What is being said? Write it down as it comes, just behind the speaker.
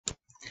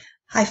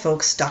Hi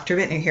folks, Dr.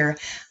 Biittner here.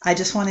 I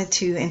just wanted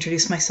to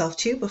introduce myself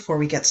to you before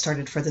we get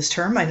started for this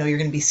term. I know you're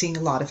going to be seeing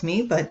a lot of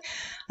me, but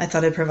I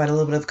thought I'd provide a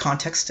little bit of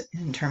context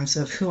in terms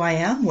of who I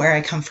am, where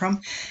I come from,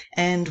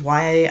 and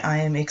why I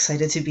am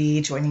excited to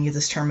be joining you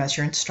this term as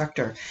your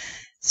instructor.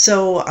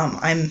 So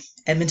I'm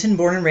Edmonton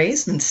born and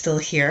raised and still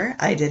here.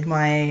 I did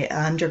my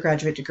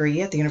undergraduate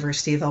degree at the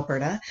University of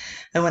Alberta.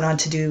 I went on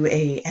to do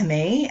a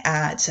MA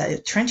at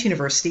Trent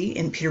University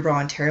in Peterborough,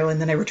 Ontario,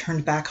 and then I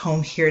returned back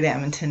home here to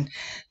Edmonton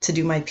to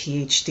do my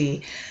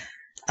PhD.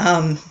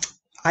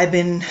 I've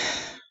been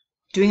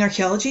doing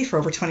archaeology for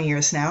over 20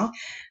 years now,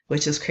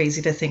 which is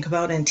crazy to think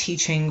about, and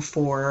teaching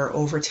for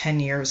over 10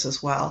 years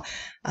as well.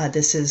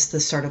 This is the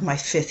start of my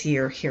 5th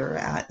year here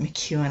at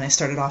MacEwan. I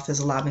started off as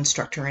a lab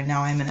instructor, and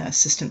now I'm an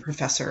assistant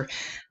professor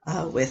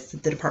with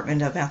the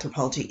Department of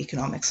Anthropology,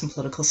 Economics, and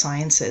Political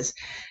Sciences.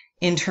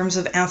 In terms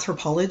of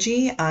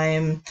anthropology,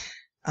 I'm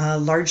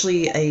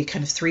largely a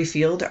kind of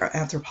three-field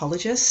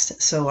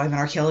anthropologist. So I'm an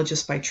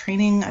archaeologist by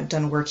training. I've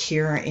done work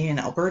here in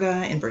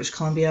Alberta, in British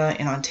Columbia,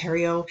 in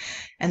Ontario.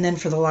 And then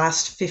for the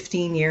last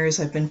 15 years,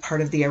 I've been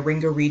part of the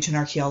Iringa Region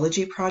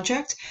Archaeology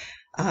Project,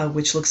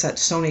 which looks at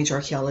Stone Age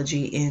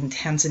archaeology in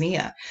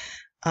Tanzania.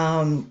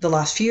 The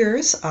last few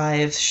years,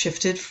 I've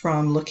shifted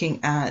from looking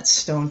at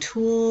stone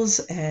tools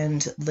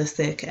and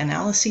lithic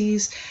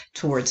analyses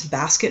towards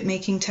basket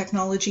making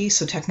technology.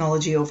 So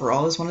technology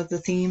overall is one of the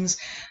themes.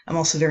 I'm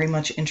also very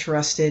much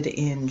interested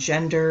in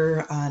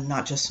gender,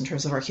 not just in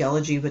terms of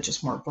archaeology, but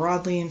just more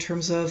broadly in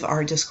terms of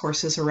our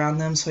discourses around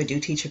them. So I do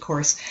teach a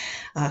course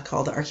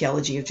called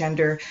Archaeology of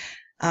Gender.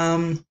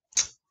 Let's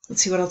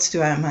see, what else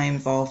am I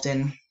involved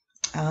in?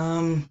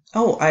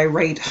 I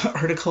write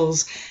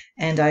articles,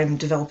 and I'm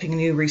developing a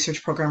new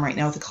research program right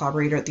now with a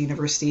collaborator at the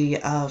University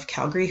of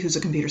Calgary who's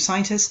a computer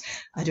scientist,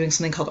 doing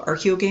something called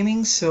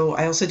archaeogaming. So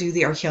I also do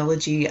the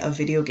archaeology of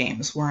video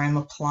games, where I'm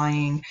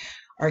applying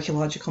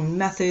archaeological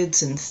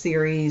methods and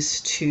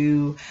theories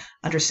to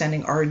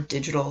understanding our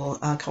digital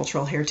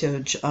cultural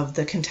heritage of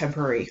the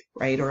contemporary,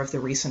 right, or of the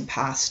recent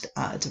past,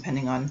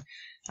 depending on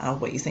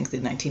what you think the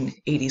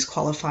 1980s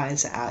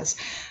qualifies as.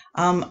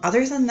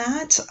 Other than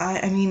that,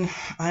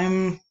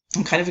 I'm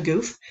kind of a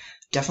goof,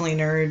 definitely a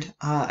nerd.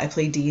 I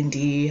play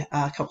D&D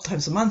a couple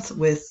times a month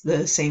with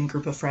the same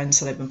group of friends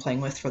that I've been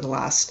playing with for the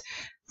last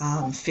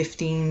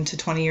 15 to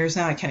 20 years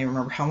now. I can't even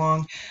remember how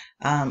long.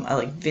 I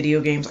like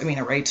video games.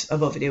 I write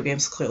about video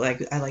games.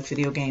 Clearly, I like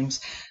video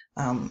games.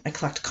 I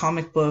collect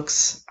comic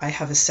books. I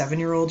have a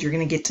 7-year-old. You're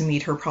going to get to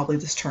meet her probably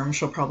this term.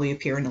 She'll probably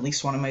appear in at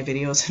least one of my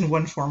videos in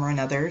one form or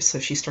another. So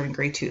she's starting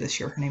grade 2 this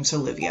year. Her name's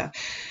Olivia.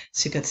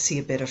 So you got to see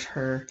a bit of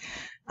her.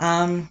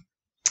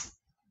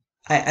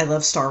 I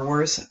love Star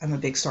Wars. I'm a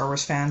big Star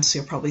Wars fan, so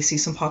you'll probably see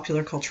some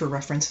popular culture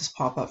references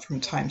pop up from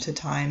time to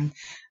time.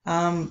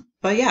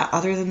 But yeah,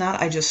 other than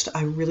that,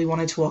 I really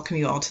wanted to welcome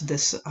you all to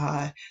this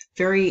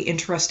very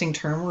interesting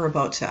term we're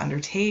about to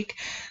undertake.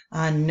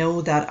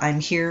 Know that I'm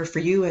here for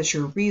you as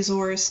your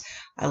resource.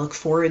 I look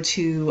forward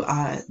to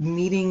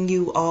meeting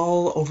you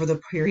all over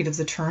the period of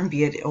the term,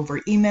 be it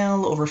over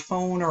email, over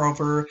phone, or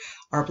over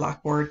our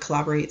Blackboard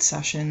Collaborate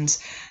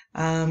sessions.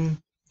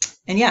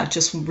 And yeah,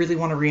 just really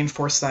want to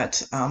reinforce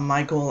that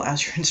my goal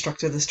as your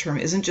instructor this term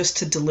isn't just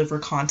to deliver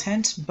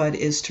content, but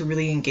is to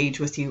really engage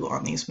with you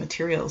on these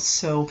materials.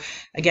 So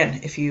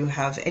again, if you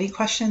have any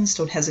questions,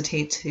 don't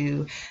hesitate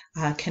to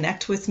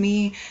connect with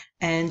me.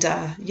 And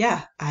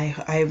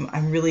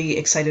I'm really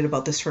excited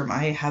about this term.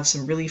 I have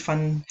some really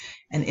fun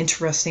and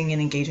interesting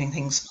and engaging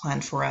things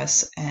planned for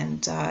us.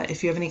 And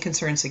if you have any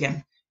concerns,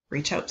 again,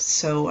 reach out.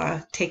 So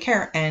take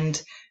care,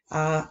 and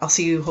I'll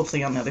see you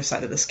hopefully on the other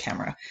side of this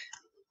camera.